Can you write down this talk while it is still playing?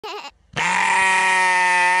Would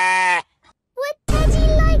Teddy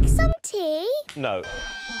like some tea? No.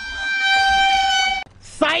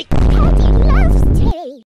 Psych! Teddy loves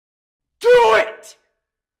tea. Do it!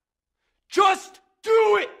 Just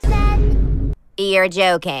do it! Then... You're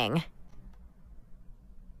joking.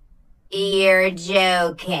 You're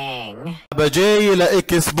joking. بجاي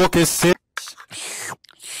لإكس بوكس.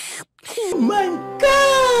 My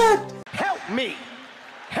God! Help me!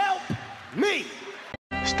 Help me!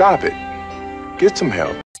 Stop it. Get some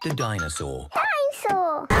help. The dinosaur.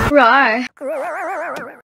 Dinosaur. Right.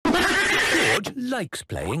 George likes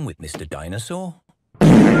playing with Mr. Dinosaur.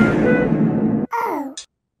 Oh.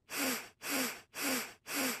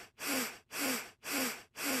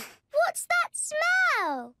 What's that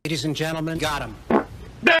smell? Ladies and gentlemen, got him.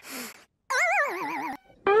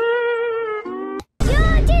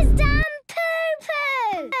 George's damn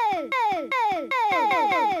poo-poo!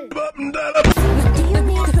 Do you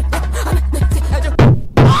mean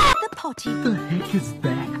the potty? What the heck is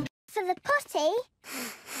that? For the potty?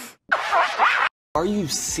 Are you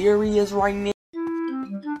serious right now?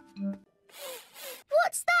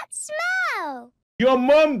 What's that smell? Your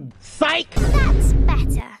mum! Psych! That's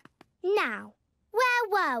better. Now, where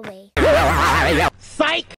were we?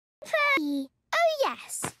 Psych! Pee. Oh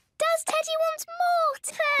yes. Does Teddy want more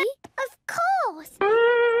tea? Of course.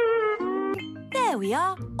 There we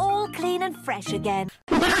are, all clean and fresh again.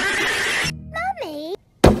 Mummy,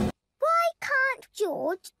 why can't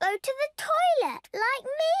George go to the toilet like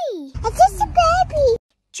me? I'm just a baby.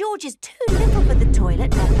 George is too little for the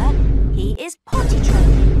toilet, Peppa. He is potty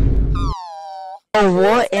training.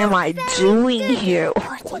 What am I doing here?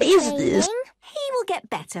 What is this? He will get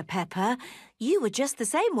better, Peppa. You were just the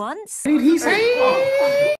same once. What did he say?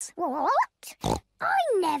 What? I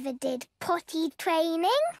never did potty training.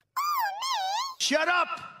 Shut up!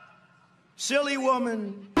 Silly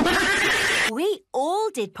woman! We all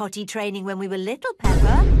did potty training when we were little,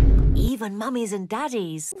 Peppa. Even mummies and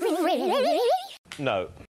daddies. Really? No.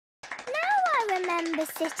 Now I remember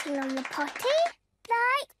sitting on the potty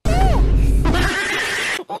like this.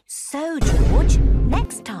 So, George,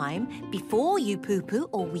 next time, before you poo-poo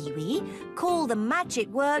or wee-wee, call the magic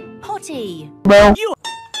word potty. Well,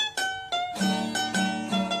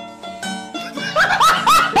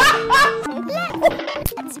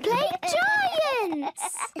 Let's play giants.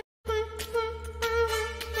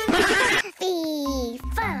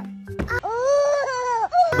 Fun.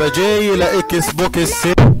 بجاي لإكس بوكس.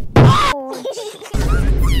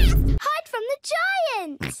 Hide from the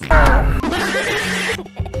giants.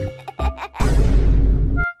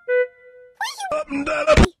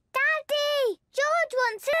 Daddy, George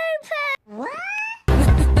wants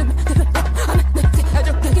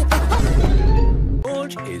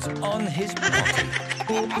George is on his potty.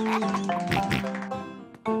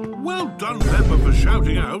 Well done, Peppa, for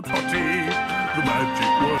shouting out potty, the magic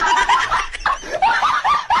word.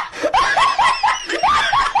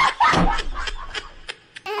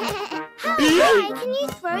 How high can you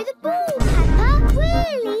throw the ball, Peppa?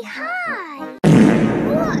 Really high.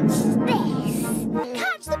 What's this?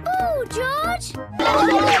 Catch the ball, George.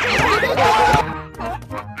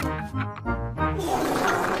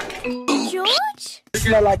 George? You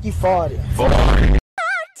smell like you farted. Potty!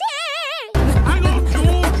 Hang on,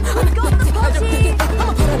 George! I've got the potty!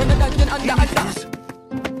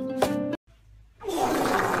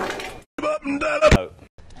 No.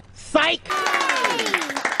 Psych!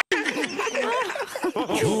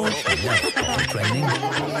 George loves potty training.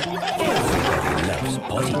 Everybody loves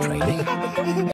potty training.